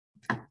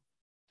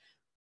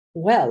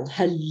Well,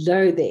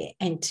 hello there.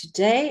 And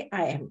today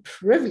I am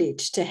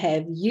privileged to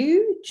have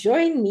you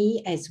join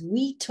me as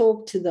we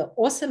talk to the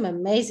awesome,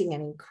 amazing,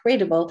 and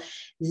incredible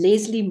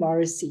Lesley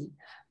Morrissey.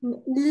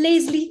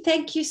 Lesley,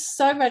 thank you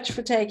so much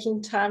for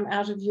taking time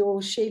out of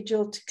your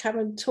schedule to come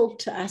and talk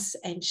to us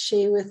and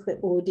share with the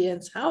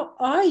audience. How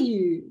are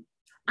you?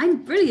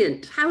 I'm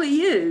brilliant. How are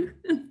you?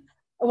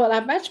 Well,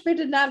 I'm much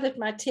better now that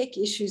my tech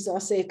issues are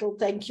settled.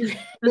 Thank you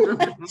very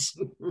much.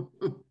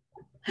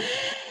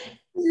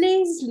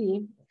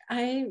 Lesley,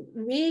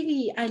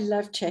 I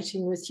love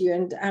chatting with you,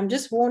 and I'm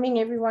just warning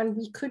everyone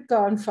we could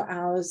go on for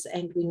hours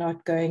and we're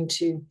not going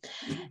to.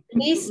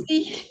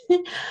 Lesley,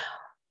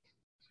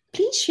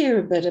 please share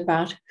a bit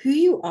about who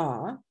you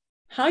are,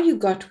 how you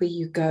got where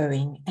you're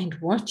going, and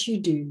what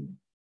you do.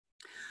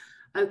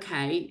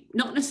 Okay,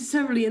 not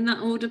necessarily in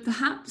that order,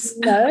 perhaps.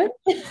 No.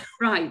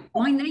 Right,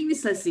 my name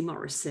is Lesley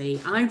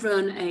Morrissey. I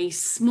run a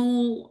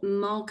small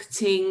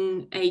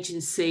marketing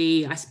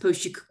agency. I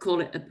suppose you could call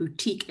it a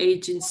boutique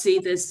agency.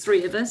 There's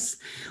three of us.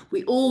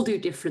 We all do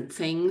different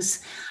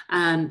things.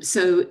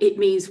 So it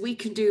means we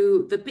can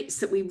do the bits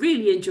that we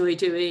really enjoy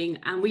doing,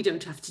 and we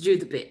don't have to do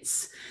the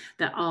bits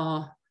that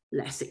are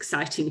less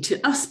exciting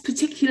to us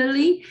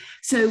particularly.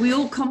 So we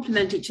all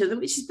complement each other,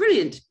 which is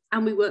brilliant.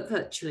 And we work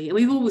virtually, and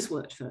we've always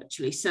worked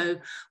virtually. So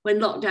when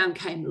lockdown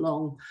came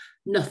along,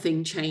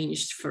 nothing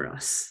changed for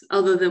us,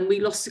 other than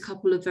we lost a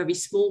couple of very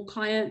small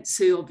clients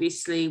who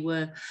obviously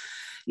were,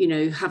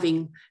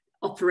 having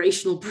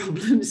operational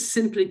problems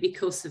simply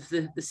because of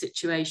the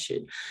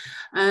situation.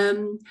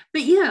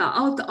 But yeah,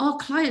 our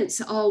clients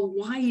are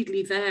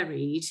widely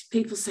varied.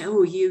 People say,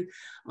 "Oh, do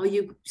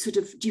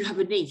you have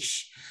a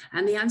niche?"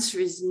 And the answer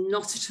is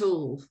not at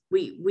all.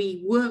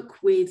 We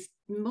work with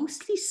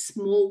mostly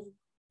small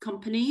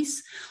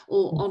companies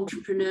or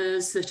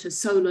entrepreneurs that are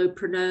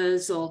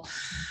solopreneurs or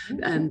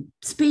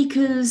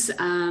speakers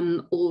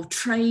or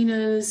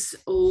trainers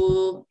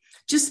or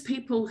just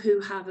people who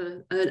have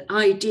an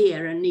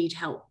idea and need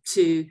help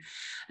to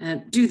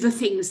do the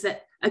things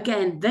that,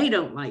 again, they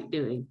don't like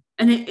doing.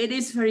 And it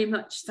is very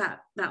much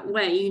that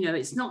way.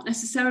 It's not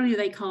necessarily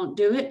they can't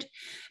do it.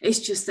 It's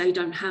just they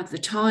don't have the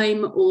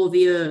time or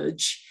the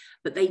urge,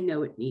 but they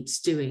know it needs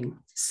doing.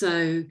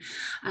 So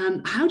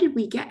how did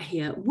we get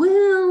here?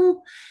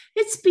 Well,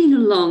 it's been a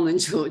long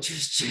and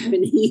tortuous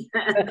journey.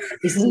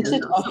 Isn't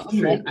it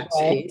often that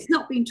way? It's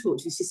not been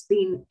tortuous, it's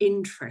been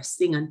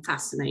interesting and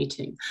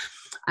fascinating.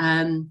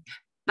 I'm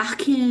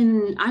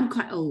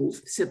quite old,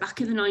 so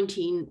back in the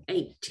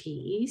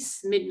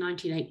 1980s,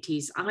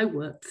 mid-1980s, I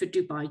worked for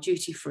Dubai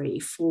Duty Free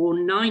for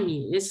 9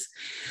 years.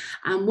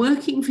 And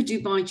working for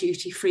Dubai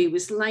Duty Free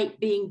was like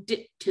being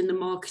dipped in the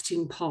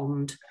marketing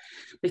pond,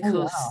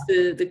 because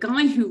the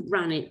guy who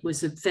ran it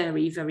was a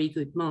very, very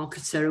good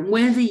marketer. And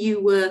whether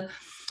you were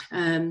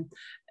a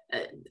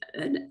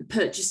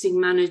purchasing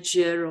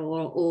manager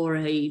or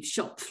a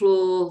shop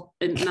floor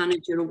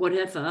manager or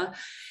whatever,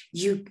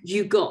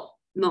 you got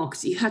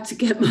marketing. You had to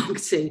get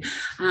marketing.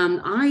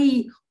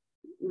 I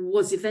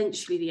was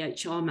eventually the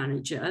HR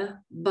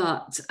manager,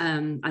 but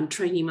and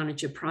training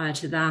manager prior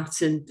to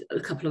that, and a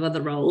couple of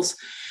other roles.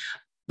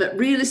 But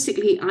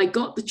realistically, I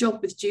got the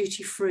job with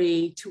Duty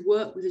Free to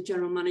work with a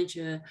general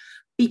manager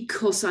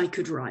because I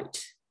could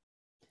write.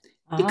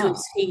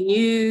 Because he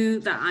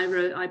knew that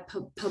I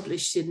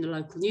published in the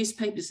local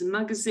newspapers and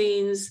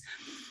magazines.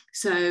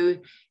 So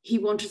he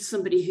wanted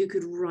somebody who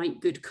could write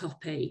good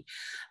copy.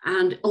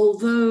 And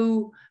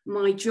although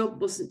my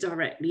job wasn't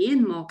directly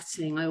in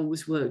marketing, I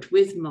always worked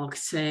with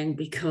marketing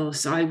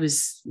because I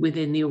was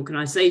within the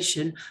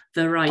organization,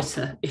 the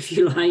writer, if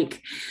you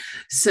like.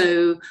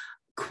 So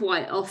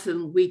quite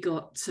often we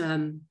got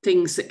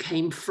things that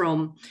came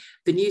from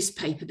the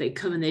newspaper. They'd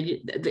come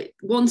and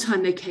one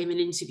time they came and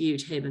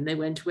interviewed him, and they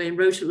went away and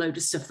wrote a load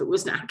of stuff that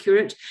wasn't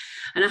accurate.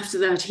 And after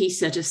that, he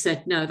said,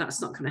 "No,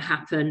 that's not going to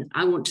happen.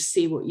 I want to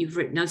see what you've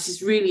written." Now, this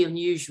is really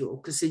unusual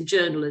because in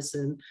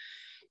journalism,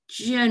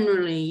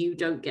 generally you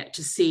don't get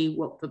to see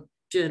what the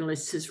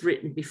journalist has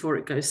written before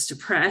it goes to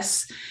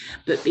press.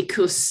 But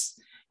because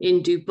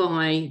in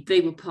Dubai,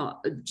 they were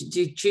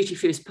Duty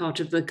Free is part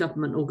of the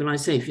government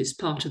organisation. It's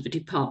part of the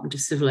Department of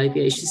Civil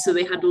Aviation. So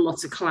they had a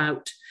lot of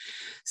clout.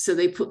 So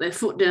they put their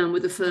foot down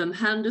with a firm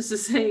hand, as the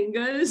saying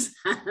goes.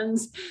 And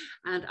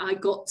I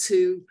got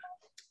to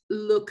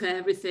look at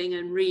everything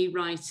and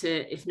rewrite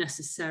it if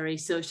necessary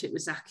so that it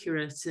was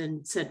accurate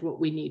and said what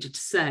we needed to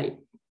say,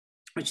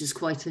 which is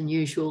quite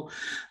unusual.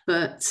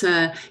 But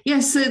so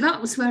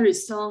that was where it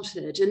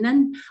started. And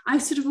then I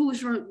sort of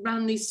always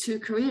ran these two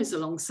careers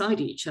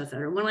alongside each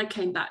other. And when I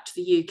came back to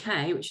the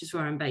UK, which is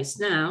where I'm based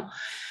now,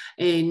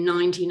 in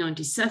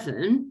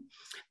 1997,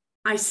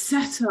 I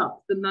set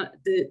up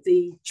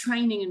the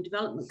training and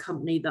development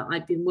company that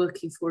I'd been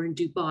working for in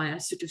Dubai. I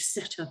sort of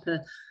set up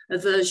a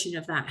version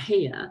of that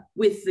here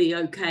with the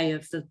okay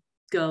of the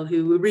girl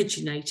who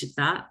originated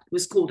that. It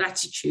was called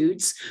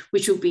Attitudes,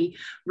 which will be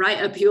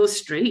right up your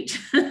street.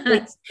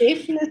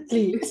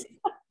 Definitely.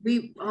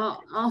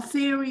 Our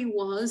theory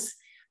was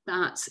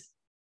that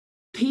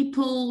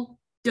people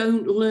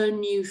don't learn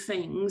new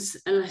things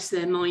unless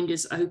their mind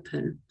is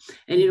open.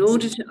 And in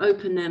order to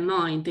open their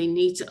mind, they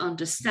need to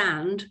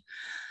understand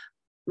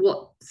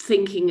what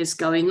thinking is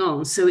going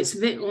on. So it's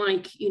a bit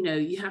like, you know,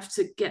 you have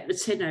to get the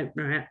tin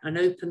opener and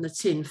open the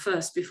tin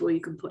first before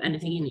you can put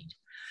anything in it.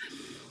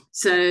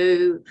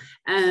 So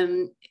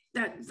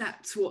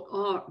that's what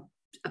our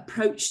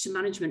approach to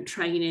management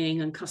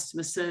training and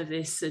customer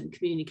service and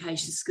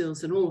communication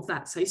skills and all of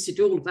that. So I used to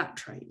do all of that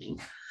training.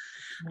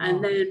 Wow.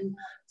 And then,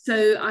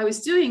 so I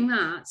was doing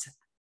that.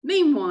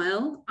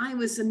 Meanwhile, I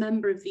was a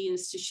member of the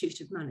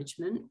Institute of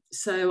Management.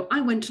 So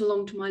I went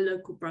along to my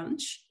local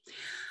branch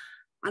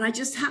and I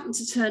just happened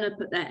to turn up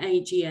at their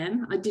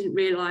AGM. I didn't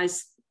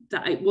realise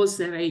that it was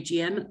their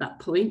AGM at that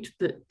point,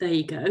 but there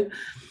you go.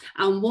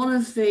 And one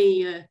of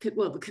the,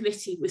 the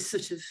committee was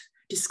sort of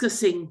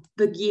discussing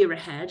the year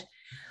ahead.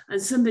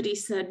 And somebody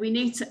said, we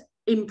need to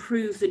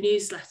improve the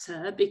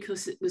newsletter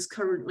because it was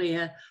currently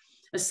a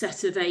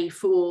set of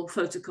A4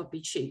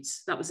 photocopied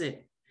sheets. That was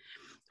it.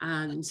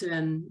 And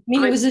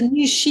it was a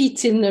new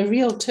sheet in the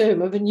real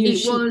term of a new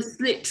sheet. It was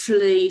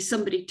literally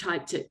somebody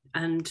typed it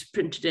and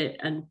printed it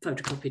and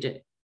photocopied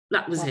it.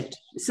 That was it.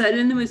 So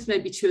then there was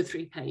maybe 2 or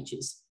 3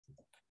 pages.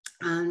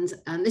 And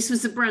this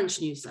was the branch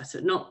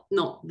newsletter, not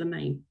the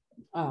main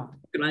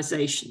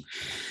organisation.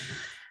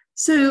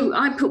 So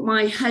I put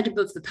my head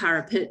above the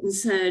parapet and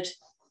said,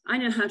 I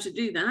know how to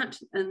do that.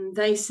 And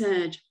they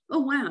said, oh,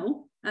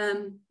 wow,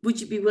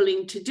 would you be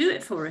willing to do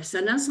it for us?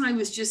 And as I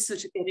was just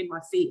sort of getting my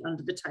feet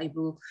under the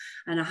table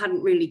and I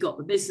hadn't really got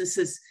the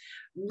businesses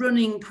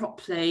running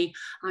properly,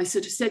 I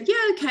sort of said,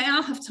 yeah, okay,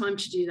 I'll have time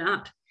to do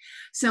that.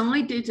 So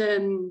I did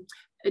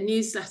a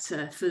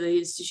newsletter for the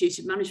Institute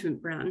of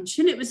Management branch,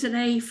 and it was an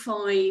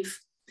A5,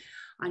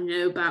 I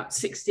know, about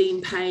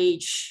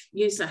 16-page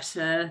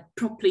newsletter,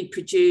 properly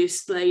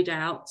produced, laid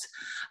out,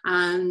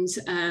 and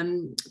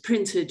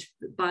printed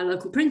by a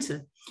local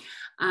printer.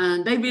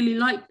 And they really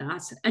liked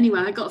that. Anyway,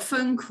 I got a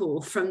phone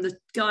call from the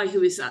guy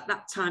who was at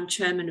that time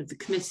chairman of the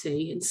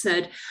committee and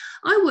said,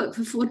 I work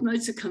for Ford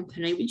Motor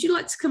Company. Would you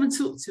like to come and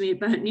talk to me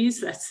about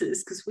newsletters?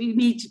 Because we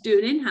need to do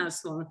an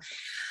in-house one.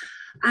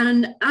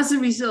 And as a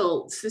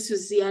result, this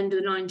was the end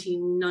of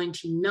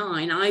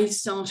 1999, I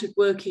started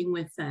working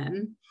with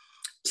them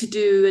to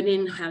do an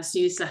in-house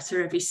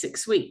newsletter every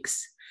 6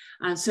 weeks.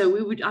 And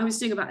so I was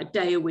doing about a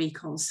day a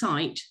week on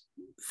site,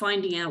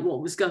 finding out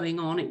what was going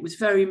on. It was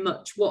very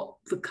much what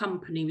the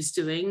company was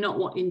doing, not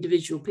what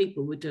individual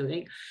people were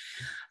doing.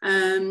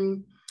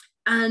 And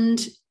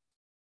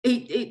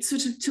it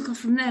sort of took off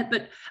from there,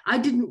 but I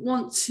didn't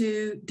want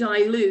to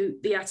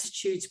dilute the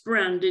Attitudes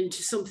brand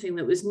into something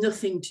that was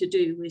nothing to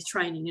do with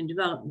training and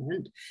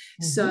development.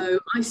 Mm-hmm. So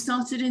I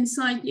started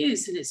Inside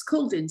News, and it's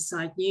called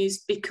Inside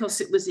News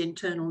because it was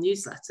internal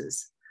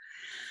newsletters.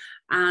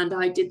 And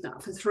I did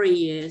that for 3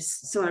 years.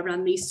 So I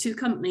ran these 2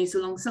 companies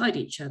alongside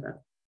each other.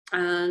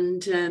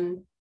 And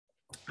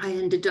I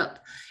ended up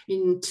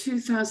in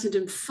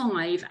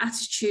 2005,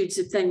 Attitudes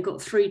had then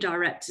got 3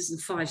 directors and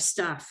 5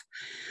 staff.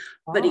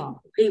 But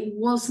it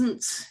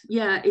wasn't,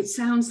 it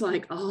sounds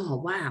like, oh,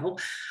 wow.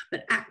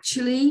 But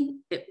actually,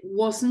 it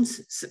wasn't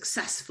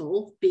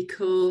successful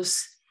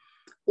because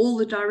all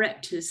the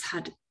directors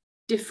had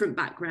different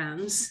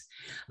backgrounds.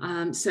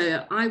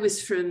 So I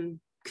was from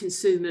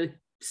consumer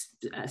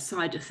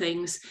side of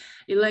things.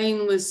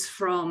 Elaine was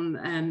from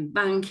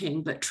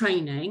banking, but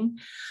training.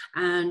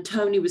 And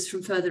Tony was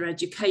from further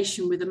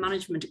education with a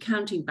management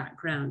accounting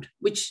background,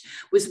 which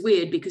was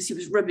weird because he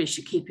was rubbish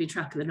at keeping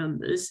track of the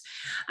numbers.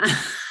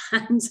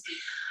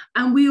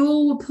 And we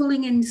all were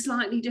pulling in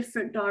slightly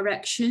different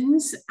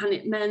directions. And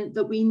it meant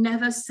that we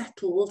never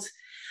settled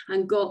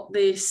and got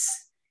this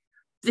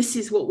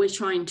is what we're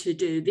trying to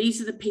do.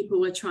 These are the people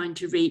we're trying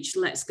to reach.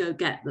 Let's go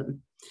get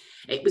them.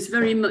 It was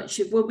very much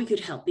of, well, we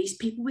could help these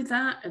people with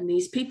that and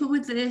these people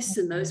with this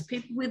and those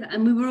people with that.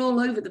 And we were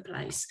all over the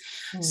place.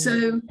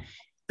 So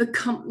the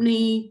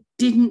company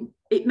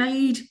it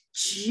made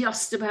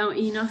just about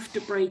enough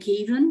to break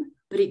even,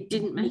 but it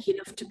didn't make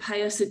enough to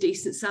pay us a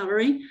decent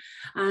salary.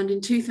 And in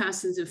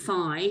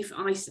 2005,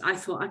 I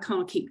thought, I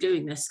can't keep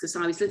doing this because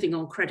I was living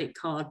on credit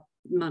card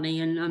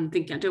money and I'm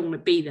thinking, I don't want to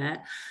be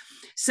there.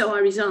 So I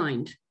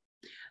resigned.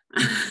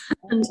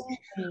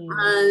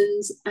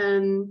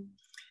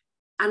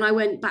 And I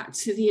went back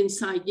to the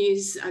Inside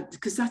News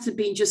because that had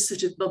been just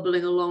sort of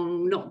bubbling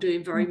along, not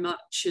doing very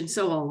much and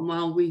so on,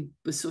 while we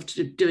were sort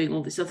of doing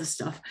all this other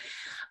stuff.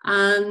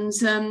 And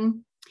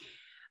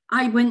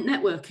I went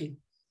networking,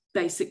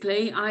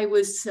 basically.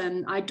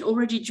 I'd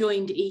already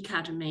joined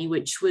eAcademy,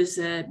 which was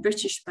a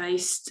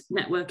British-based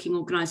networking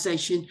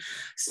organisation,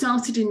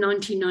 started in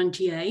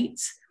 1998.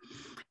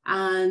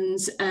 And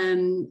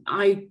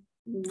I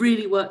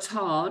really worked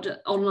hard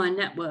at online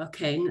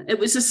networking. It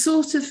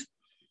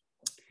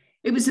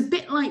was a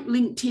bit like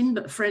LinkedIn,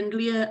 but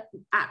friendlier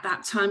at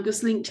that time,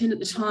 because LinkedIn at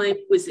the time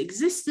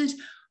existed,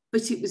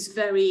 but it was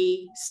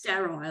very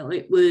sterile.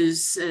 It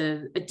was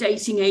a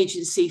dating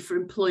agency for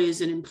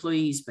employers and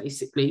employees,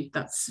 basically.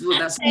 That's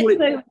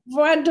a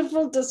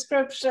wonderful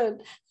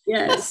description.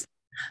 Yes.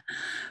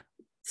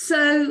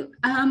 So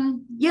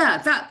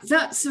yeah,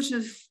 that's sort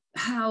of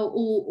how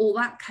all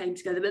that came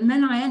together. And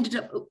then I ended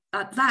up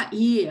at that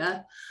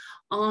year,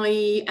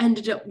 I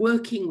ended up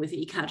working with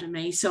the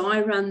Academy. So I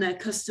ran their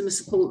customer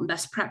support and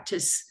best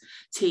practice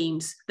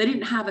teams. They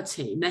didn't have a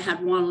team. They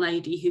had one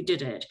lady who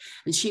did it,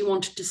 and she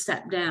wanted to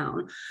step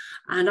down.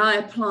 And I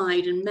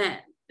applied and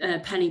met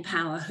Penny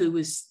Power, who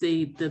was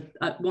the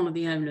one of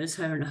the owners.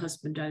 Her and her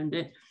husband owned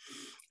it.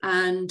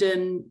 And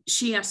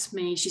she asked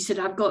me, she said,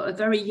 I've got a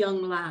very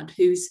young lad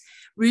who's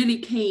really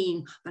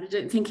keen, but I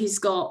don't think he's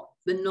got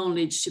the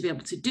knowledge to be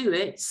able to do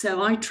it.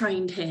 So I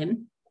trained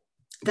him.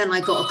 Then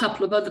I got a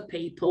couple of other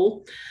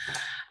people,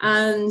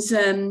 and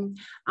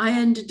I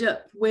ended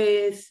up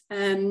with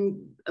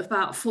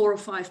about 4 or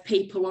 5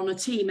 people on a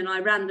team, and I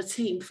ran the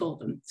team for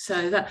them.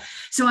 So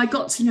I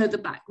got to know the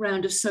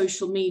background of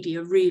social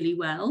media really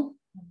well.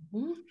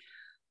 Mm-hmm.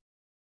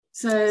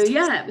 So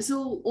yeah, it was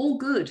all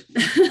good.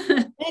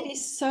 That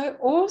is so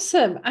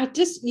awesome. I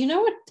just, you know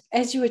what,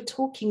 as you were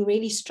talking,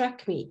 really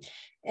struck me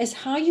as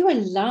how you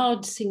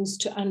allowed things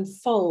to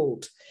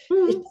unfold.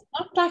 It's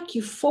not like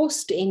you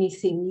forced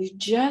anything, you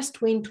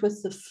just went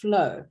with the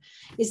flow.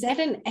 Is that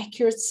an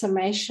accurate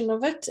summation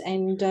of it?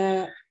 And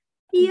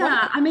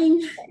yeah, I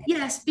mean,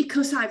 yes,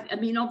 because I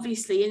mean,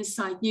 obviously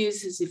Inside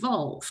News has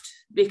evolved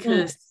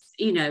because,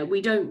 you know,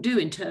 we don't do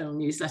internal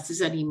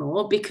newsletters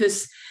anymore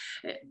because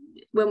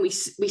when we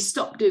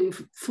stopped doing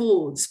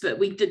Fords, but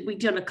we've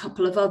done a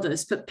couple of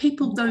others, but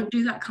people don't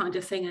do that kind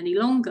of thing any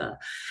longer.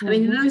 I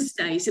mean, in those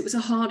days, it was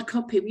a hard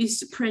copy. We used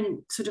to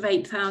print sort of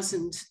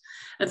 8,000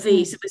 of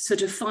these. It was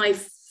sort of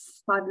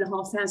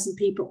 5,500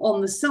 people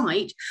on the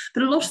site,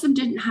 but a lot of them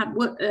didn't have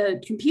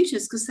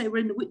computers because they were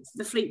in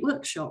the Fleet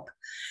workshop.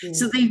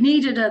 So they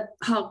needed a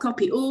hard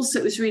copy. Also,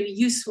 it was really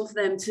useful for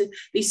them to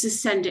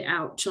send it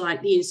out to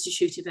like the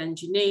Institute of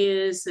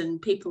Engineers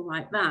and people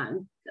like that,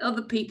 and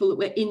other people that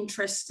were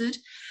interested,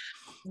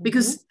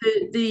 because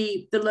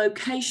the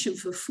location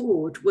for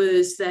Ford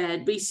was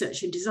their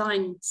research and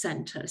design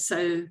centre.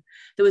 So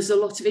there was a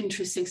lot of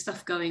interesting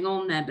stuff going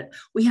on there, but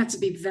we had to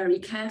be very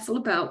careful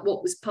about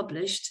what was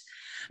published,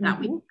 that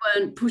we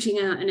weren't putting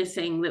out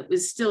anything that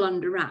was still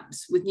under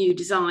wraps with new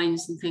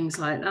designs and things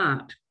like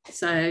that.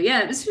 So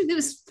yeah, it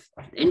was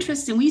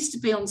interesting. We used to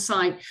be on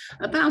site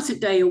about a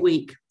day a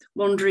week,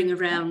 wandering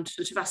around,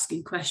 sort of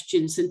asking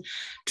questions and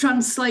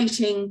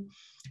translating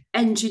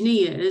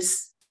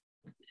engineers'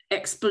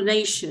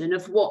 explanation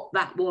of what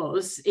that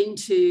was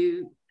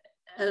into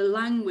a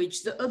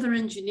language that other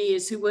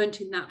engineers who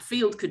weren't in that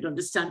field could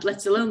understand,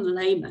 let alone the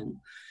layman.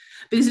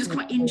 Because it's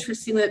quite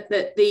interesting that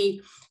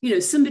the, you know,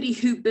 somebody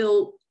who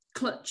built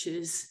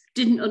clutches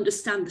didn't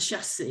understand the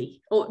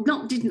chassis, or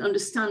not didn't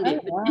understand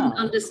it, but didn't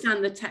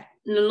understand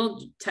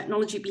the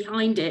technology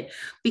behind it,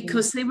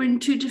 because they were in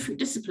 2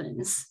 different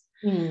disciplines.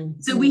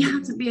 So we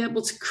had to be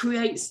able to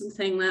create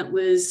something that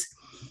was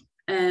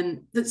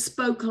that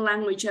spoke a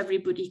language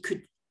everybody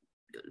could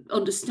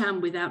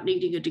understand without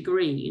needing a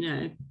degree, you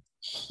know.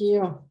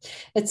 Yeah,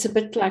 it's a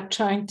bit like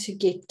trying to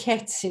get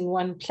cats in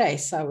one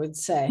place, I would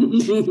say.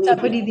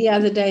 Somebody the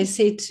other day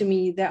said to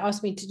me, they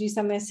asked me to do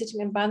something. I said to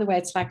me, and by the way,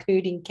 it's like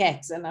herding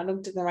cats. And I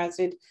looked at them, I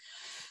said,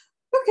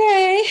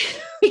 okay,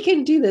 we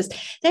can do this.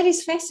 That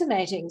is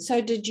fascinating.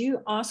 So did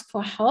you ask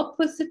for help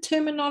with the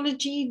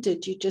terminology?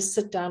 Did you just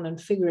sit down and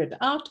figure it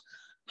out?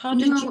 How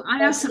did you?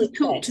 I asked them to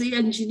talk to the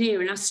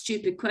engineer and ask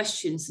stupid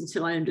questions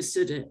until I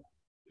understood it,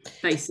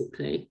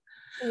 basically.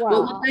 Wow.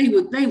 Well,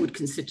 what they would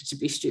consider to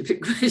be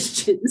stupid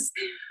questions.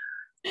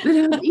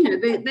 But you know,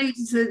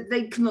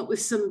 they come up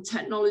with some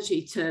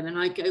technology term, and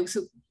I go,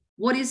 so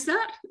what is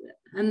that?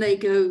 And they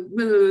go,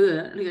 blah, blah,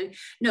 blah. And I go,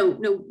 no.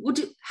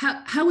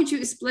 How would you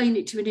explain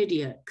it to an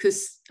idiot?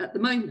 Because at the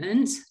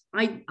moment,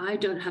 I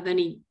don't have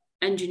any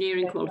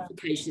engineering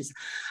qualifications,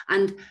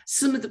 and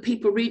some of the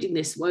people reading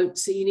this won't,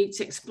 so you need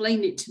to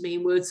explain it to me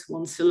in words of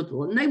 1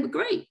 syllable. And they were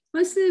great.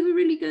 Mostly they were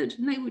really good,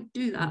 and they would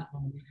do that.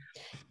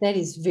 That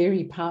is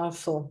very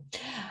powerful.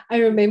 I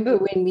remember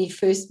when we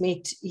first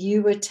met,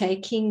 you were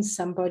taking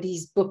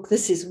somebody's book.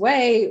 This is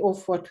way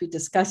off what we're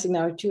discussing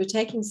now. You were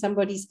taking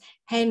somebody's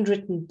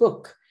handwritten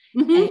book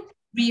and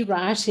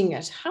rewriting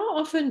it. How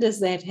often does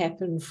that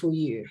happen for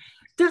you?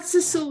 That's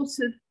a sort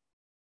of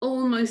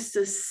almost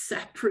a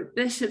separate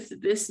bit of the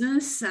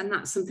business, and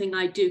that's something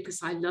I do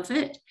because I love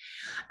it.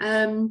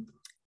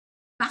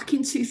 Back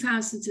in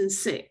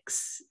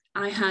 2006,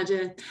 I had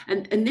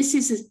and this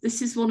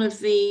is one of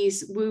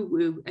these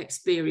woo-woo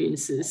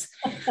experiences.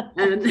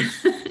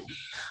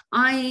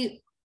 I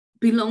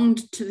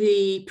belonged to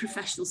the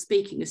Professional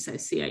Speaking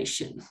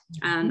Association,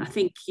 and I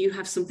think you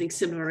have something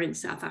similar in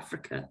South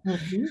Africa.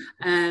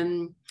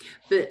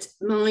 But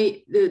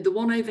the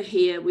one over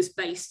here was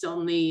based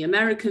on the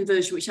American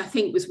version, which I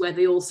think was where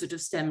they all sort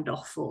of stemmed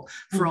off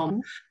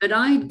from. But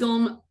I'd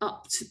gone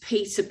up to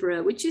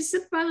Peterborough, which is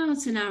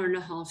about an hour and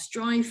a half's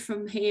drive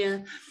from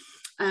here,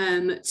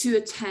 to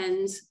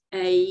attend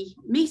a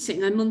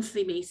meeting, a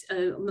monthly,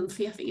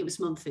 I think it was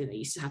monthly, they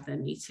used to have their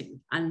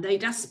meeting. And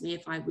they'd asked me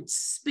if I would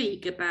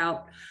speak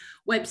about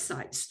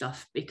website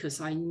stuff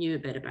because I knew a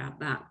bit about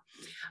that.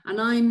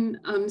 And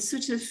I'm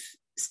sort of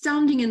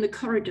standing in the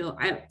corridor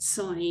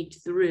outside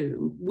the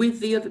room with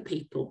the other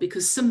people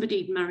because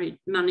somebody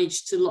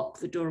managed to lock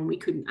the door and we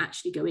couldn't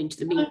actually go into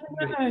the meeting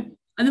room.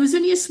 And there was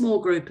only a small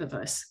group of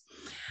us.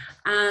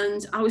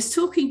 And I was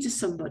talking to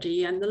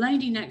somebody and the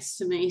lady next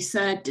to me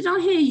said, did I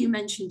hear you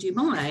mention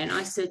Dubai? And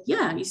I said,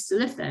 yeah, I used to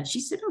live there. She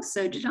said, oh,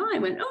 so did I. I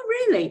went, oh,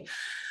 really?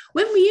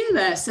 When were you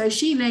there? So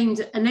she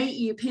named an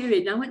 8-year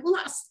period. And I went, well,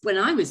 that's when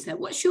I was there.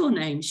 What's your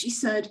name? She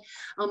said,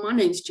 oh, my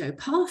name's Jo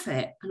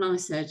Parfit. And I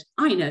said,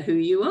 I know who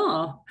you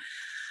are.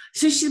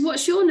 So she said,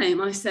 what's your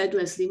name? I said,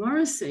 Lesley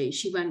Morrissey.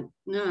 She went,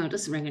 no, it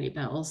doesn't ring any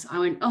bells. I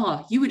went,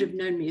 oh, you would have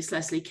known me as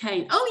Leslie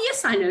Kane. Oh,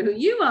 yes, I know who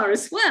you are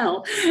as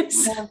well.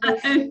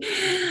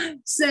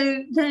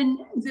 So then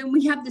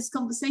we had this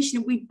conversation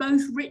and we'd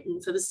both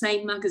written for the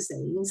same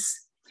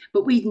magazines,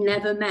 but we'd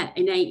never met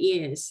in 8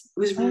 years. It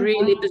was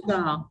really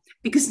bizarre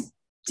because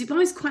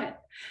Dubai's quite,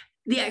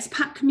 the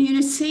expat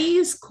community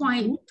is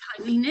quite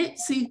tightly knit.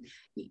 So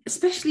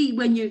especially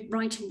when you're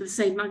writing for the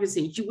same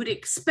magazines, you would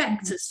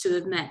expect us to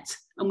have met,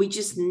 and we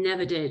just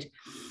never did.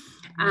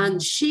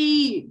 And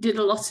she did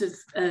a lot of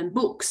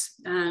books,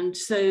 and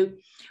so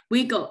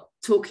we got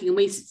talking and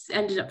we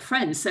ended up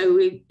friends. So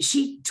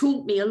she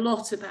taught me a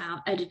lot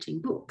about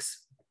editing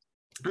books,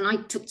 and I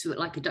took to it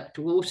like a duck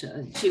to water,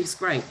 and she was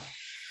great.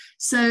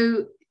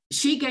 So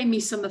she gave me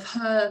some of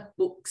her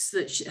books,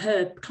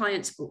 her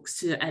clients' books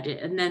to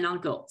edit, and then I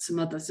got some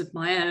others of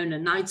my own,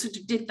 and I sort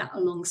of did that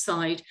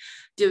alongside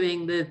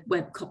doing the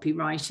web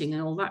copywriting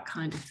and all that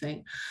kind of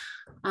thing.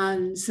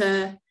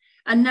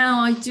 And now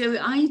I do.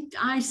 I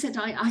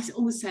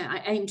always say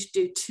I aim to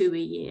do 2 a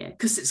year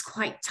because it's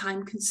quite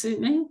time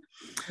consuming,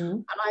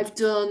 and I've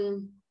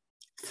done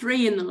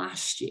 3 in the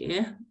last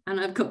year, and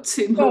I've got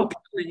 2 more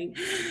coming.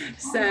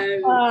 So,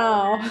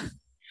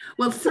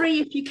 well, 3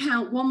 if you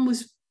count. One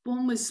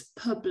was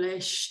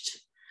published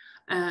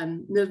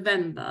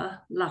November,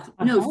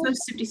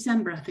 1st of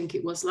December, I think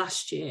it was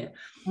last year.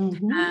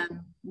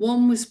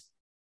 One was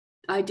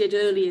I did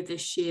earlier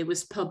this year,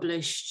 was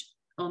published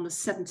on the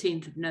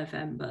 17th of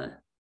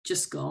November,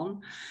 just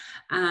gone.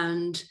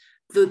 And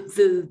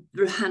the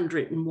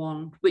handwritten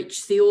one,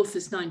 which the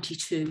author's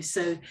 92,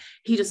 so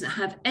he doesn't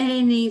have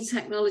any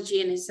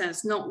technology in his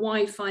house, not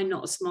Wi-Fi,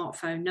 not a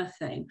smartphone,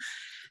 nothing.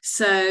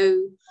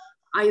 So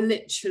I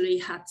literally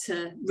had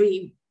to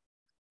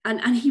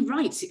and he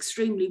writes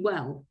extremely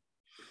well.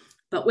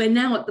 But we're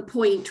now at the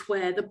point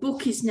where the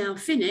book is now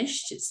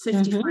finished. It's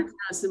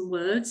 55,000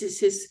 words. It's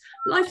his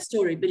life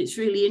story, but it's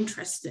really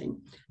interesting.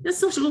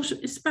 That's not a lot.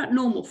 It's about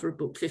normal for a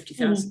book,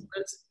 50,000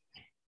 words.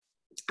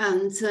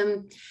 And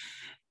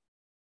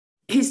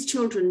his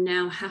children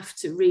now have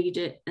to read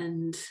it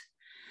and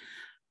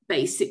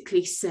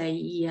basically say,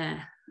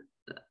 yeah,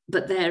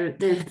 but they're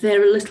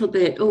a little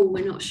bit, oh,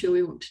 we're not sure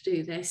we want to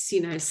do this,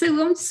 you know. So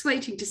I'm just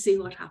waiting to see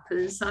what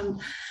happens. I'm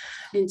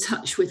in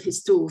touch with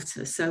his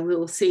daughter, so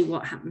we'll see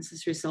what happens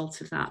as a result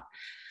of that.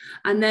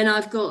 And then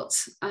I've got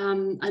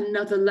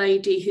another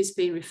lady who's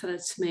been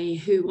referred to me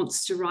who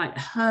wants to write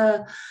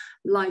her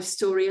life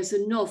story as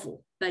a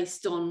novel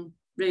based on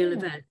real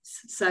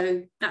events.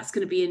 So that's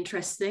going to be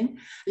interesting.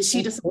 And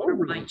she doesn't want to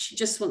write, she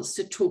just wants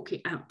to talk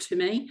it out to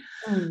me.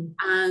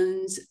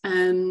 And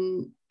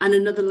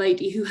another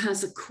lady who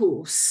has a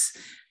course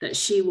that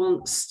she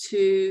wants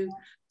to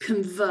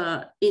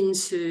convert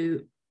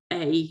into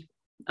a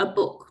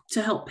book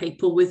to help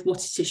people with what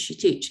it is she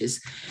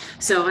teaches.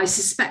 So I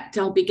suspect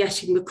I'll be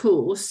getting the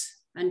course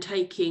and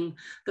taking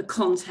the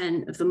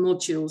content of the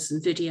modules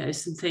and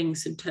videos and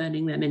things and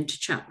turning them into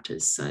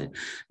chapters. So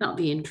that'll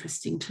be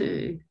interesting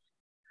too.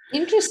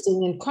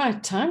 Interesting and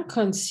quite time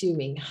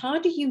consuming. How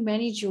do you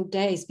manage your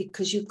days?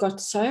 Because you've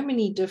got so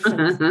many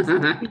different things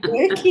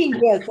you're working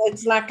with.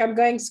 It's like I'm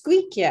going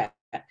squeak here.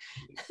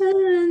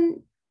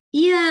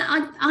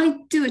 Yeah, I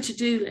do a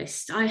to-do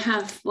list. I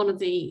have one of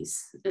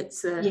these.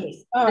 It's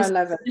yes. I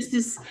love it.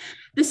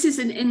 This is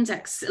an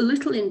index, a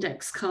little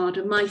index card,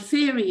 and my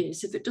theory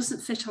is if it doesn't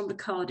fit on the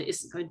card, it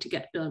isn't going to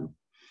get done.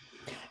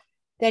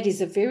 That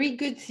is a very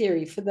good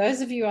theory. For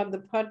those of you on the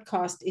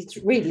podcast, it's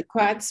really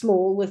quite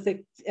small with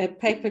a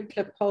paper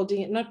clip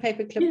holding it, not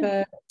paper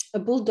clip, a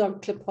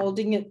bulldog clip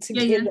holding it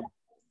together.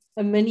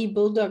 A mini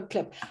bulldog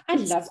clip. I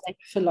love that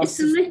philosophy. It's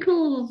a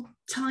little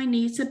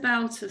tiny, it's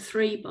about a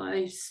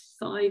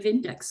 3x5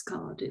 index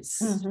card. It's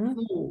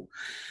small.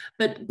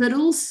 But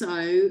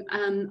also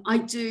I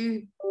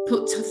do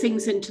put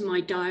things into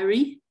my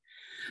diary,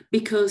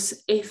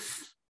 because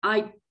if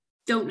I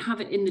don't have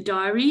it in the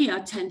diary,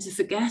 I tend to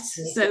forget.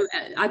 So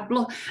I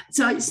block.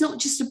 So it's not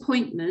just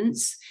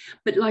appointments,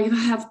 but like if I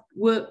have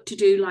work to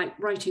do, like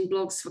writing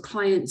blogs for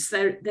clients,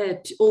 they're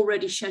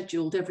already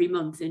scheduled every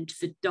month into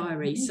the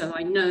diary. So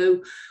I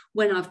know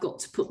when I've got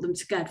to put them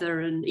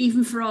together. And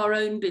even for our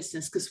own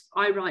business, because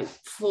I write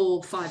 4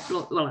 or 5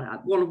 blogs,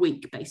 well, 1 a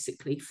week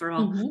basically for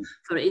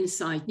for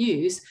Inside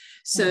News.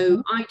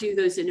 So I do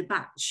those in a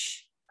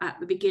batch at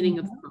the beginning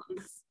of the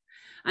month.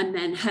 And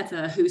then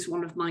Heather, who's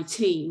one of my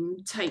team,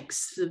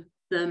 takes the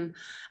them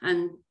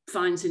and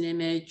finds an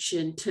image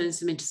and turns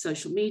them into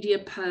social media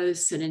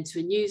posts and into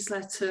a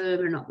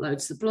newsletter and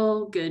uploads the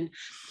blog. And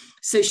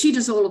so she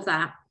does all of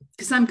that,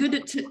 because I'm good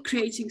at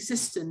creating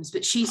systems,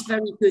 but she's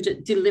very good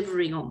at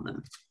delivering on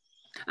them.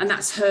 And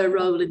that's her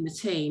role in the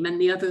team. And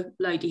the other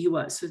lady who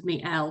works with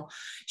me, Elle,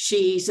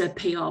 she's a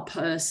PR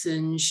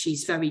person.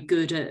 She's very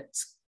good at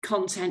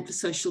content for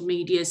social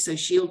media. So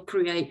she'll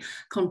create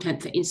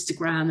content for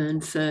Instagram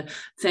and for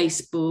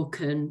Facebook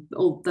and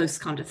all those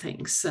kind of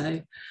things.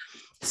 So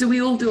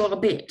we all do our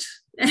bit.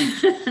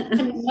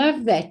 I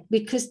love that,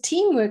 because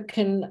teamwork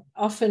can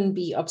often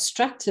be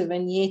obstructive.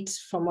 And yet,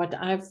 from what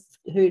I've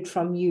heard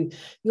from you,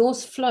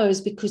 yours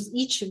flows because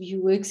each of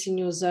you works in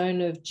your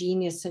zone of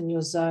genius and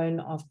your zone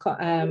of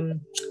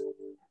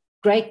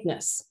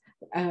greatness,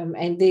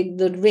 and then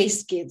the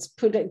rest gets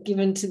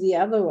given to the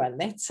other one.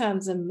 That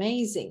sounds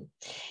amazing.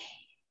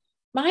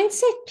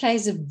 Mindset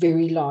plays a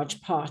very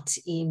large part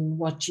in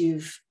what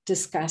you've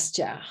discussed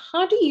here.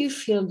 How do you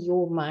feel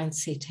your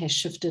mindset has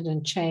shifted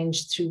and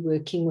changed through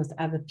working with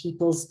other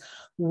people's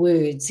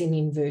words, in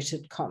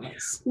inverted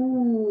commas?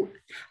 Ooh,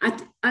 I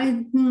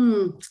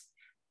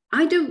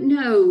don't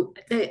know.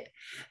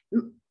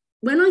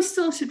 When I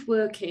started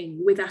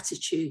working with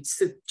Attitudes,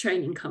 the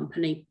training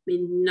company,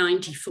 in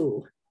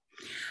 94,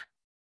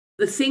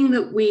 the thing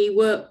that we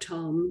worked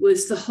on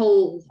was the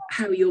whole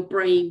how your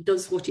brain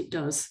does what it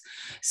does.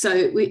 So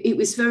it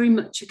was very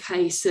much a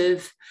case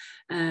of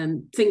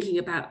thinking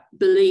about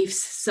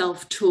beliefs,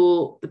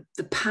 self-talk,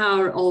 the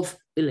power of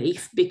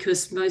belief,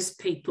 because most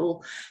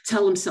people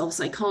tell themselves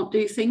they can't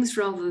do things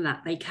rather than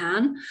that they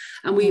can.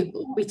 And we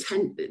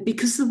tend,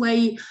 because the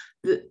way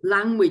that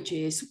language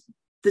is,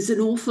 there's an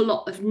awful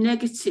lot of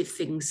negative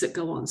things that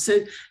go on.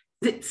 So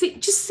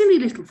just silly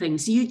little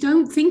things, you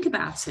don't think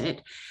about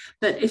it.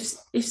 But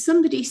if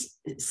somebody's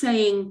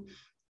saying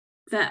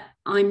that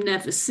I'm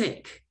never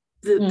sick,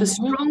 the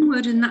strong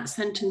word in that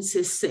sentence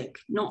is sick,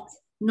 not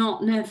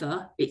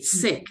never, it's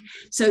sick.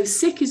 So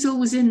sick is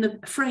always in the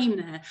frame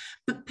there.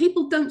 But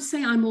people don't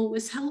say I'm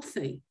always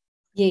healthy.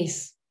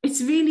 Yes.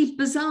 It's really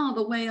bizarre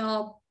the way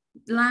our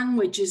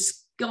language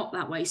has got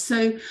that way.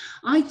 So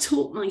I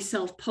taught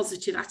myself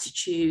positive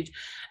attitude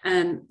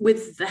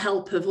with the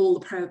help of all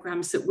the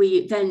programs that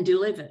we then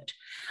delivered.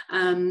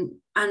 And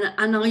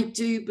I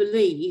do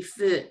believe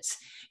that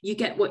you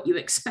get what you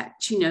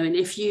expect, you know, and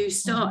if you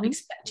start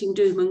expecting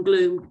doom and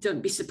gloom,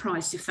 don't be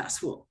surprised if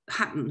that's what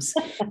happens.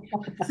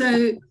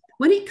 So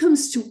when it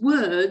comes to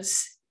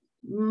words,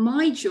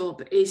 my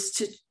job is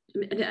to,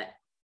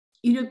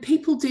 you know,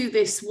 people do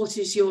this, what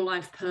is your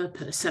life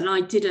purpose? And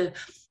I've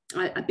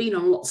been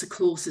on lots of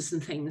courses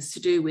and things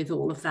to do with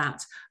all of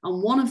that.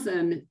 And one of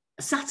them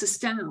sat us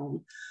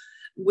down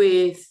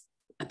with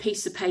a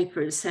piece of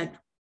paper and said,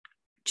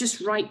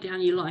 just write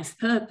down your life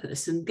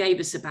purpose, and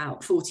gave us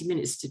about 40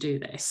 minutes to do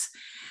this.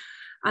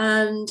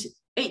 And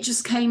it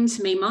just came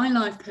to me, my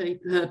life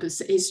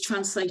purpose is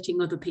translating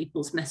other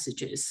people's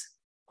messages.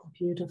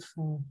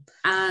 Beautiful.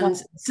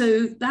 And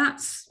so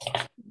that's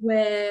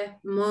where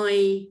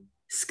my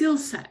skill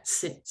set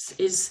sits,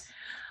 is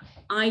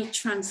I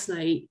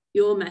translate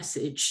your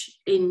message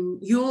in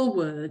your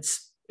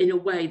words in a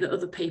way that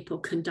other people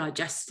can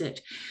digest it.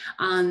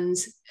 And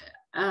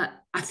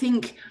I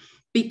think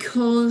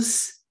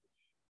because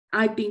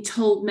I've been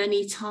told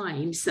many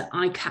times that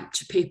I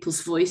capture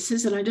people's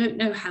voices, and I don't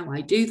know how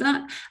I do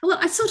that. Well,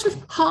 I sort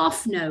of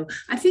half know.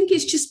 I think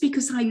it's just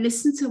because I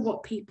listen to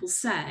what people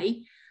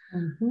say,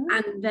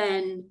 and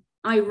then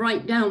I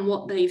write down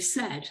what they've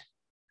said.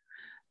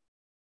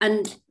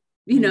 And,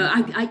 you know,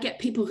 I get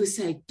people who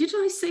say, did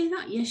I say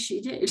that? Yes,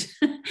 you did.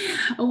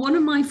 And one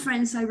of my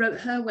friends, I wrote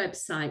her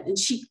website, and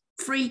she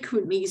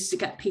frequently used to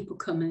get people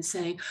come and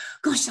say,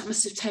 gosh, that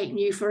must have taken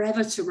you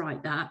forever to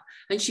write that.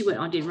 And she went,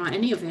 I didn't write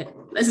any of it.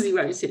 Lesley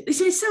wrote it. They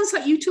said, it sounds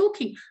like you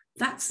talking.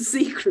 That's the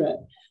secret.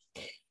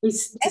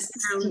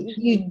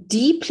 You're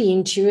deeply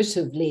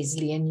intuitive,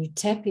 Lesley, and you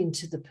tap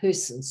into the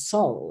person's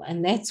soul.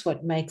 And that's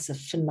what makes a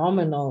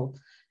phenomenal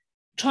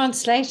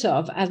translator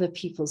of other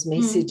people's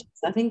messages.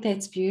 I think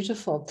that's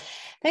beautiful.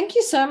 Thank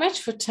you so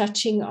much for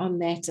touching on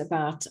that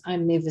about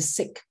I'm never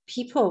sick.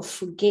 People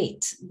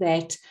forget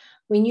that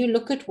when you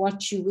look at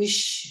what you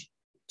wish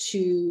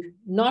to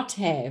not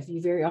have,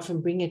 you very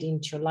often bring it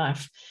into your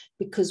life,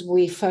 because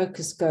where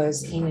focus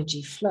goes,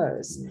 energy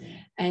flows.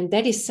 And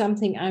that is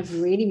something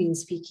I've really been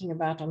speaking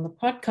about on the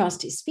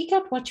podcast, is speak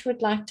out what you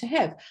would like to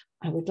have.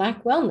 I would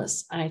like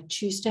wellness. I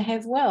choose to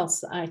have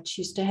wealth. I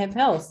choose to have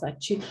health. I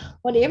choose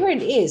whatever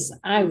it is,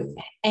 I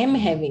am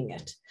having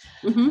it.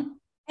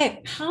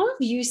 How have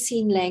you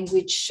seen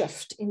language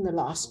shift in the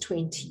last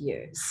 20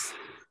 years?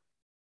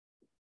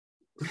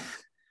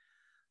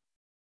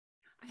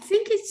 I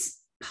think it's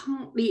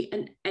partly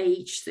an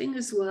age thing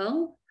as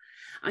well.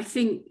 I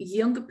think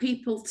younger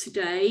people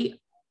today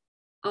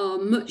are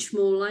much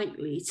more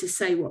likely to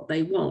say what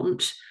they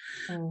want,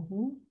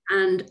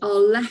 and are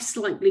less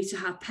likely to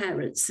have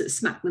parents that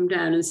smack them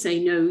down and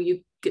say, no,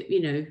 you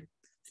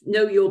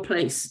know your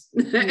place.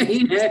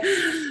 You know?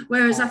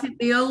 Whereas I think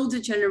the older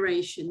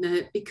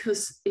generation,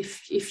 because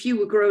if you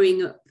were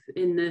growing up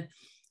in the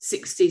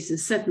 60s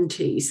and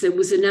 70s, there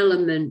was an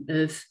element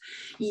of,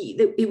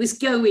 it was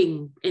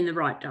going in the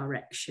right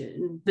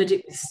direction, but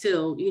it was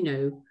still, you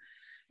know,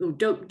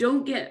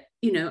 don't get,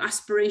 you know,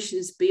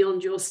 aspirations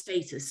beyond your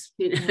status,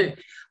 you know.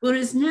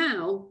 Whereas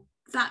now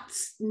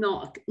that's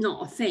not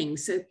a thing.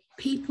 So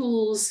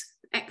people's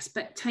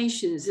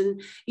expectations,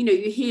 and you know,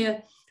 you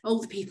hear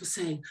older people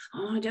saying,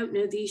 oh, I don't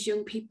know, these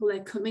young people,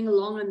 they're coming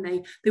along and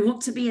they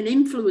want to be an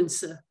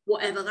influencer,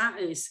 whatever that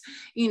is,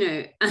 you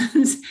know,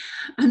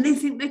 and they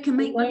think they can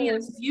make money out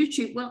of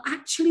YouTube. Well,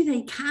 actually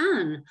they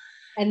can.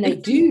 And they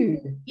do.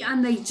 Yeah,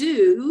 and they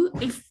do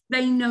if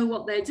they know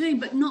what they're doing,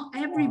 but not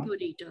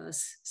everybody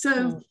does.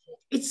 So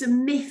it's a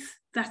myth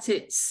that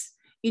it's,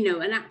 you know,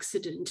 an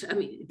accident. I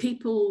mean,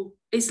 people,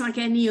 it's like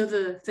any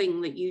other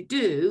thing that you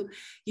do,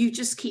 you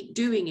just keep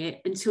doing it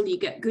until you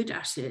get good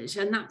at it.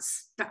 And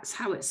that's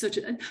how it's sort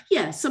of,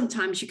 yeah,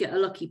 sometimes you get a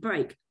lucky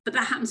break, but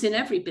that happens in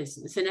every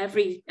business, in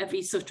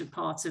every sort of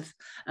part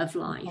of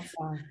life.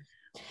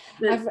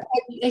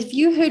 Have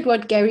you heard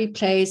what Gary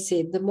Player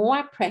said? The more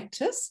I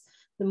practice,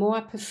 the more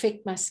I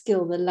perfect my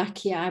skill, the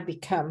luckier I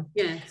become.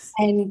 Yes.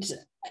 And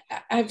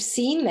I've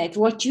seen that.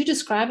 What you're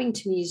describing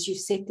to me is you've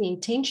set the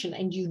intention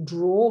and you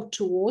draw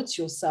towards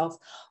yourself.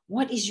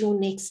 What is your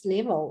next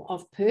level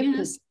of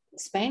purpose,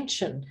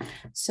 expansion?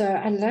 So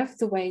I love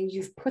the way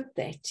you've put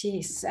that.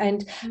 Yes.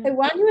 And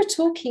while you were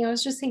talking, I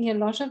was just thinking a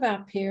lot of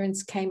our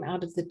parents came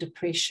out of the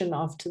depression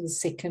after the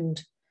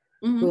Second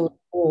World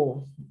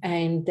War.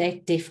 And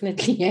that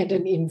definitely had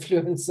an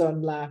influence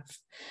on life.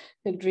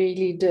 It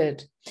really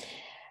did.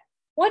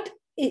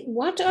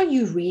 What are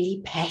you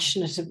really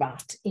passionate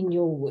about in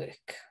your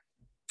work?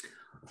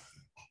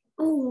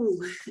 Oh,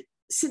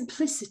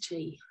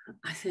 simplicity,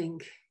 I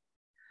think.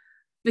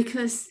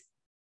 Because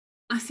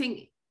I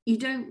think you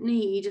don't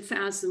need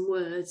 1,000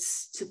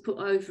 words to put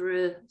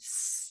over a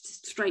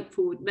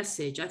straightforward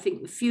message. I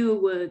think the fewer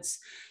words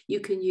you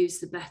can use,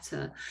 the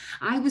better.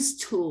 I was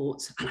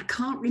taught, and I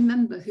can't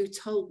remember who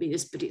told me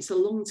this, but it's a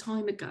long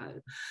time ago,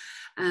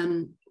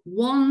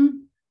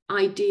 one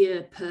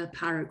idea per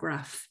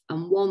paragraph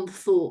and one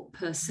thought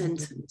per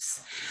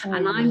sentence.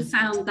 And I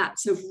found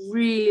that's a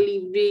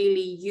really,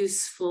 really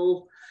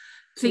useful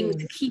thing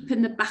to keep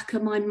in the back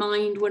of my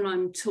mind when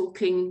I'm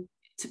talking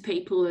to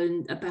people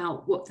and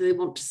about what they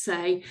want to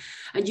say.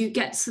 And you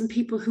get some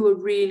people who are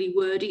really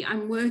wordy.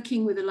 I'm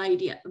working with a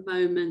lady at the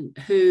moment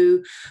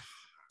who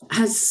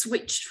has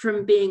switched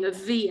from being a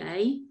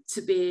VA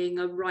to being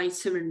a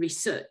writer and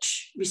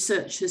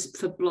researchers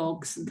for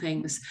blogs and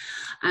things.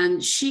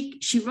 And she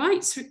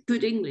writes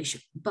good English,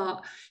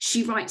 but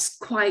she writes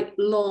quite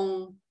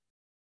long,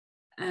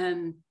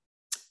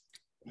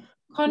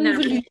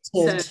 convoluted.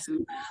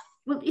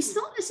 Well, it's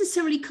not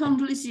necessarily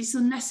convoluted, it's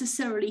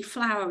unnecessarily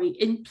flowery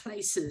in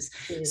places.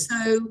 Yes.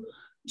 So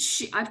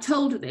I've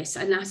told her this,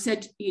 and I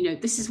said, you know,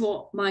 this is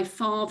what my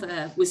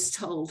father was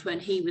told when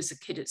he was a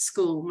kid at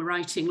school,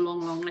 writing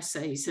long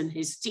essays, and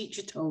his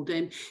teacher told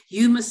him,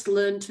 you must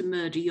learn to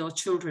murder your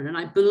children. And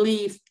I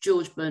believe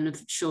George Bernard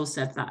Shaw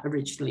said that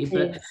originally,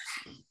 but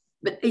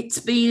it's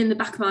been in the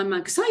back of my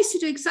mind, because I used to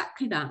do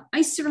exactly that. I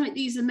used to write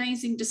these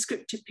amazing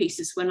descriptive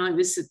pieces when I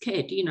was a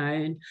kid, you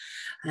know,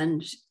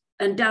 and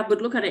Dad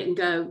would look at it and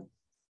go,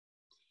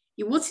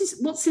 what's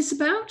this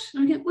about?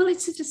 And I go, well,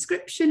 it's a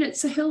description.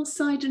 It's a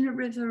hillside and a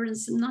river and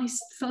some nice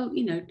folk,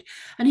 you know.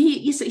 And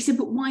he said,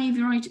 but why have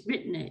you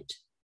written it?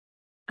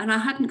 And I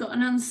hadn't got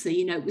an answer,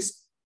 you know. It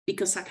was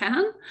because I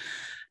can.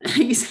 And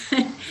he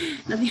said,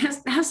 no,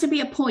 there has to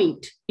be a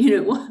point,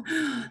 you know.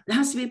 There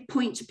has to be a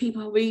point to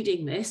people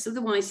reading this.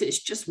 Otherwise,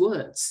 it's just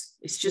words.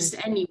 It's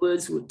just any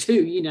words would do,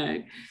 you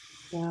know.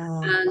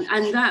 Wow.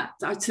 And that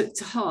I took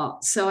to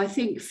heart. So I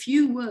think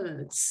few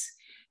words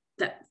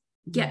that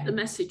get the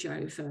message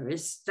over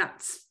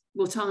that's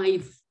what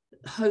I've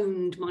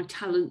honed my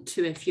talent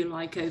to, if you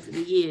like, over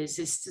the years,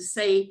 is to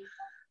say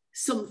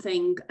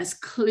something as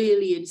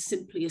clearly and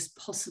simply as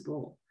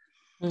possible.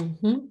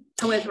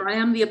 However, I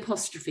am the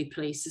apostrophe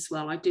police as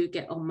well. I do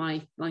get on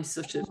my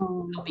sort of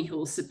hobby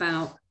horse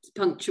about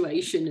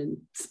punctuation and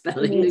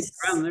spelling and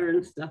grammar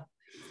and stuff.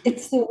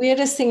 It's the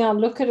weirdest thing. I'll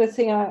look at a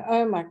thing,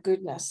 oh my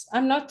goodness,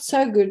 I'm not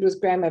so good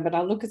with grammar, but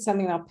I'll look at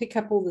something and I'll pick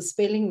up all the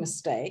spelling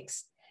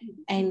mistakes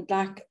and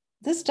like,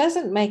 this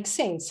doesn't make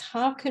sense.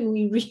 How can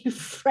we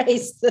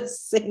rephrase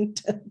this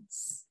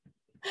sentence?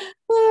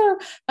 Oh,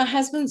 my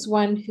husband's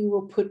one who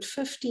will put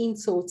 15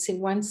 thoughts in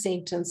one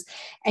sentence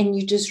and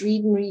you just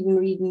read and read and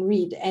read and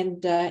read.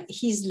 And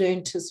he's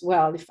learned as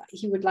well. If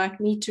he would like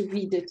me to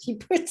read it, he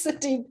puts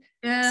it in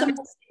some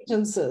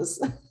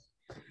sentences.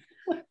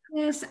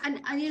 Yes, and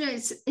you know,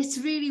 it's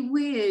really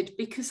weird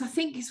because I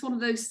think it's one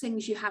of those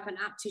things you have an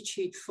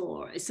aptitude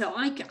for. So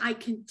I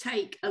can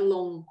take a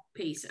long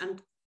piece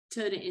and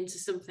turn it into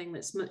something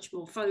that's much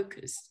more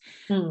focused.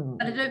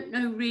 But I don't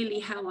know really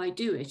how I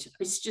do it.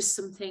 It's just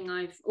something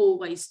I've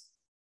always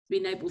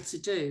been able to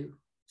do.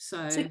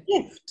 So it's a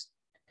gift.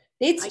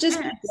 Let's just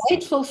be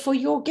grateful for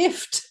your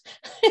gift.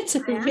 It's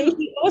a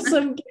really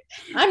awesome gift.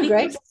 I'm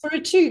grateful for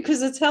it too,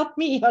 because it's helped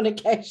me on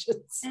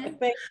occasions. So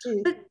thank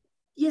you.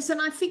 Yes,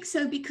 and I think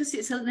so, because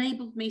it's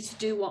enabled me to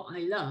do what I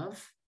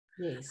love.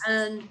 Yes.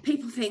 And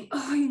people think,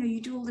 oh,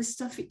 you do all this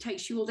stuff, it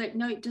takes you all day.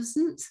 No, it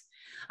doesn't.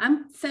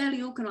 I'm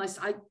fairly organized.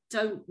 I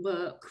don't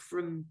work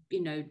from,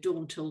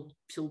 dawn till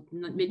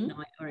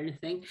midnight or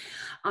anything.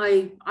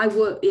 I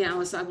work the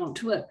hours I want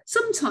to work.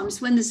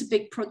 Sometimes when there's a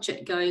big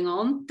project going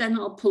on, then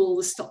I'll pull all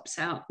the stops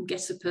out and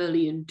get up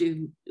early and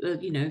do,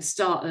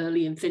 start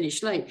early and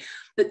finish late.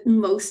 But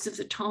most of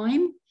the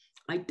time,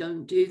 I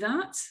don't do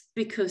that,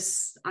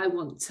 because I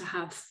want to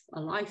have a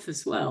life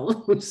as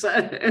well.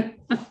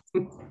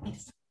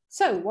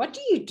 So what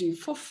do you do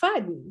for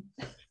fun?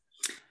 I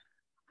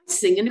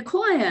sing in a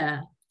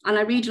choir and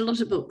I read a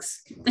lot of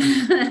books.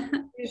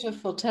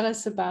 Beautiful. Tell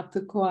us about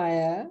the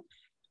choir.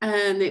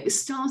 It was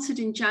started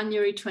in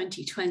January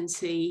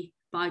 2020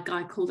 by a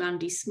guy called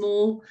Andy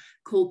Small,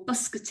 called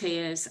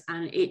Busketeers,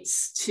 and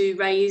it's to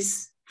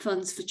raise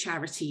funds for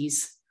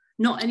charities.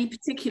 Not any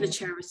particular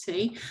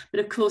charity, but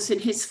of course in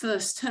his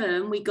first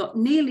term we got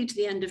nearly to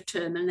the end of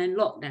term and then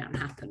lockdown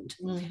happened.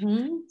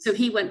 So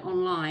he went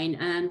online,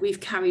 and we've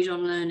carried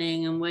on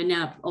learning, and we're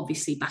now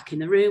obviously back in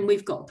the room.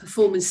 We've got a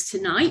performance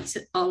tonight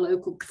at our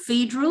local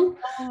cathedral.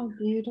 Oh,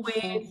 beautiful.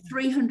 With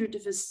 300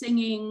 of us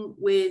singing,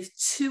 with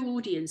 2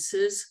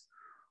 audiences,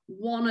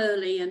 one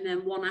early and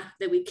then one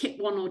after. We kick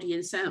one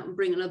audience out and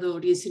bring another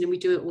audience in, and we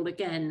do it all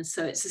again.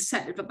 So it's a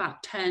set of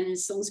about 10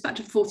 songs,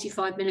 about a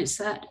 45-minute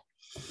set.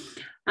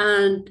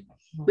 And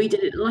we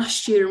did it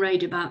last year and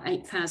raised about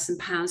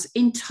 £8,000.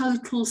 In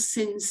total,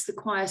 since the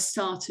choir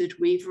started,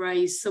 we've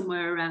raised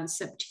somewhere around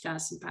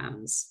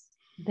 £70,000.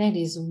 That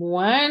is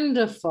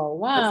wonderful.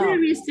 Wow. For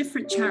various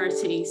different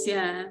charities,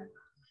 yeah.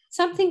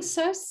 Something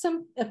so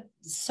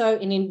so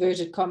in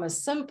inverted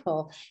commas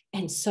simple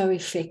and so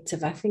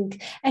effective, I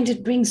think, and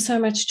it brings so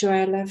much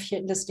joy. I love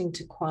listening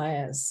to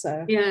choirs.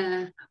 So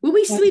yeah, well,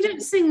 we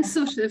don't sing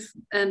sort of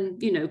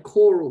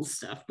choral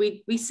stuff.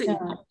 We sing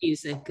pop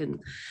music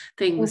and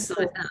things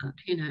like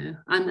that.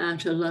 I'm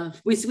out of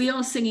love. We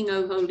are singing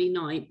 "Oh Holy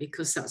Night"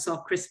 because that's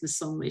our Christmas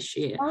song this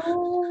year.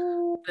 Oh.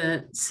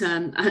 But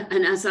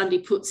and as Andy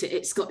puts it,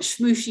 it's got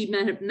smooshy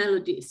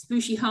melody,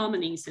 smooshy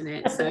harmonies in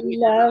it. So I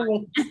love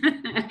it.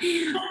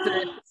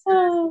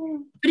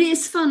 But it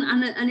is fun,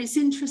 and it's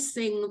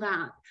interesting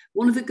that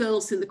one of the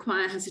girls in the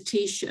choir has a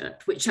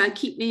T-shirt, which I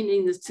keep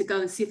meaning to go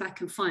and see if I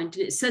can find,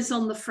 and it says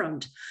on the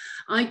front,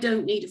 "I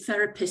don't need a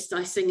therapist,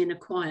 I sing in a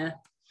choir."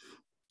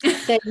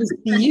 That is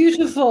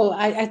beautiful.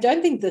 I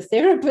don't think the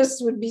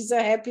therapist would be so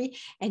happy,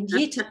 and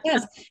yet it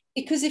does.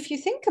 Because if you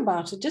think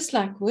about it, just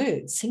like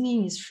words,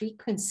 singing is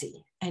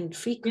frequency, and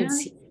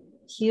frequency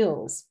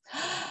heals.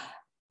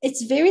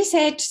 It's very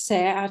sad to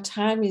say our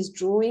time is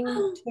drawing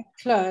to a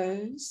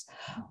close.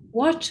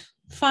 What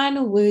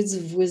final words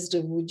of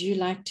wisdom would you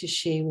like to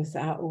share with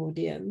our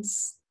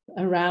audience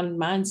around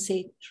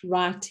mindset,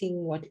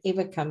 writing,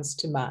 whatever comes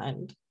to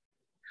mind?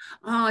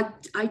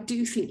 I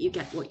do think you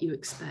get what you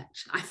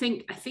expect. I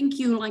think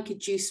you're like a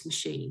juice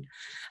machine,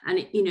 and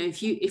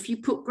if you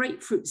put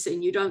grapefruits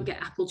in, you don't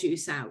get apple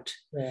juice out.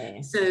 Yeah.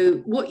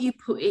 So what you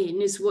put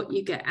in is what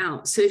you get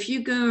out. So if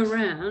you go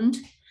around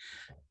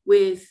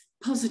with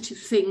positive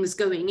things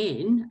going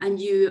in and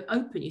you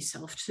open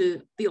yourself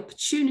to the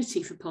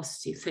opportunity for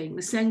positive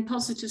things, then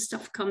positive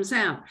stuff comes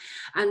out,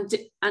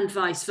 and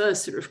vice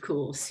versa, of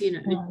course.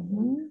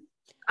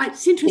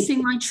 It's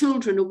interesting. My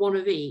children are one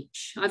of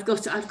each. I've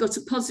got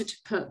a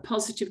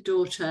positive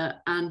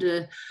daughter and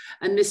a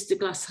Mr.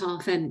 Glass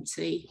half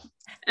empty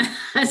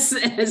as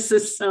a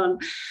son.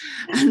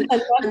 And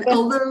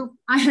although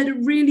I had a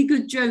really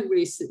good joke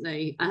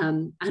recently,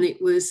 and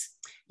it was,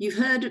 you've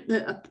heard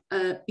that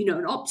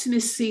an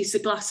optimist sees the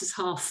glass as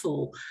half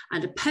full,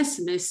 and a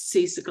pessimist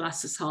sees the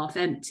glass as half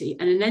empty,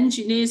 and an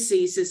engineer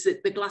sees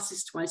that the glass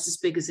is twice as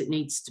big as it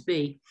needs to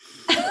be.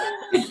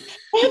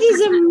 That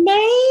is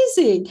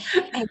amazing.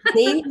 And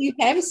then you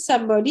have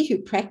somebody who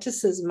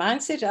practices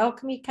mindset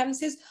alchemy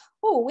comes and says,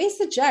 "Oh, where's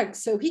the jug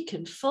so he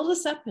can fill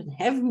this up and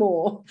have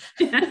more?"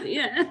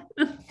 Yeah.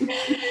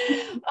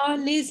 Oh,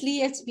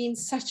 Lesley, it's been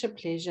such a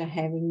pleasure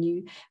having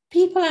you.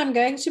 People, I'm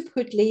going to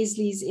put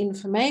Lesley's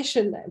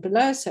information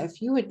below. So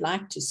if you would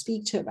like to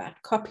speak to her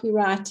about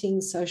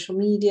copywriting, social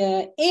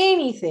media,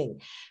 anything,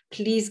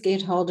 please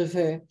get hold of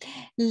her.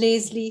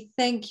 Lesley,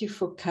 thank you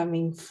for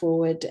coming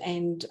forward.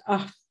 And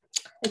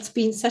it's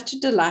been such a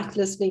delight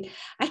listening.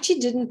 I actually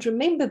didn't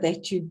remember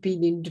that you'd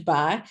been in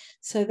Dubai,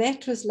 so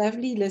that was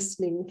lovely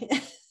listening.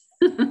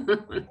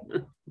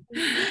 And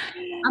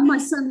my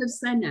son lives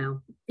there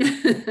now.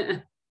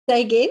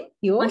 Say again?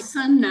 My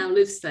son now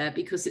lives there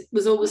because it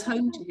was always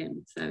home to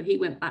him, so he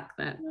went back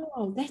there.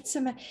 Oh, that's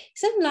amazing.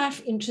 Isn't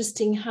life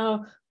interesting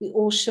how we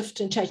all shift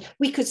and change?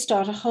 We could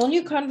start a whole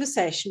new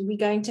conversation. We're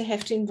going to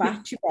have to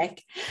invite you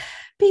back.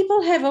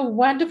 People, have a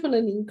wonderful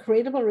and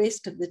incredible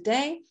rest of the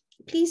day.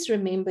 Please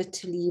remember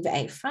to leave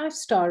a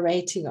 5-star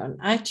rating on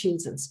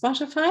iTunes and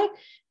Spotify,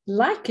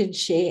 like and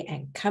share,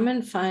 and come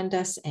and find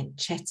us and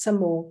chat some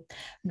more.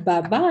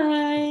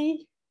 Bye-bye.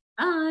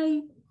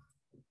 Bye.